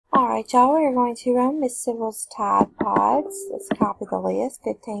Alright, y'all, we're going to run Miss Sybil's Tide Pods. Let's copy the list.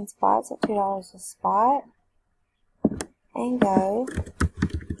 15 spots at $2 a spot. And go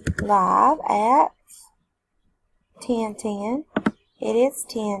live at 10:10. It is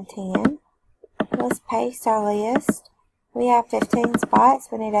 10:10. Let's paste our list. We have 15 spots.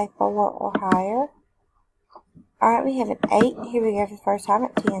 We need a 4 or higher. Alright, we have an 8. Here we go for the first time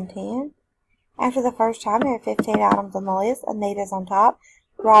at 10:10. After the first time, there are 15 items on the list. Anita's on top.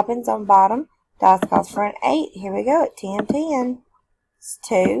 Robin's on bottom. Dice calls for an 8. Here we go at 10:10. It's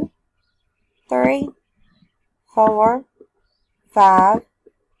 2, 3, 4, 5,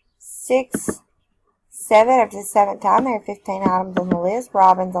 6, 7. After the 7th time, there are 15 items on the list.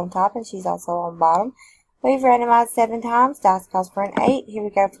 Robin's on top, and she's also on bottom. We've randomized 7 times. Dice calls for an 8. Here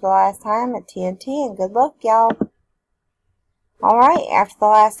we go for the last time at 10:10. Good luck, y'all. Alright, after the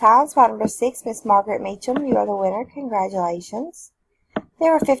last time, spot number 6, Miss Margaret Meacham, you are the winner. Congratulations.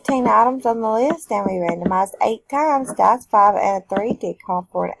 There were 15 items on the list, and we randomized 8 times. Dice 5 and a 3 did call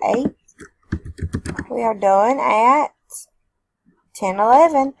for an 8. We are done at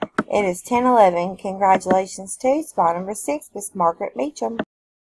 10:11. It is 10:11. Congratulations to spot number 6, Miss Margaret Meacham.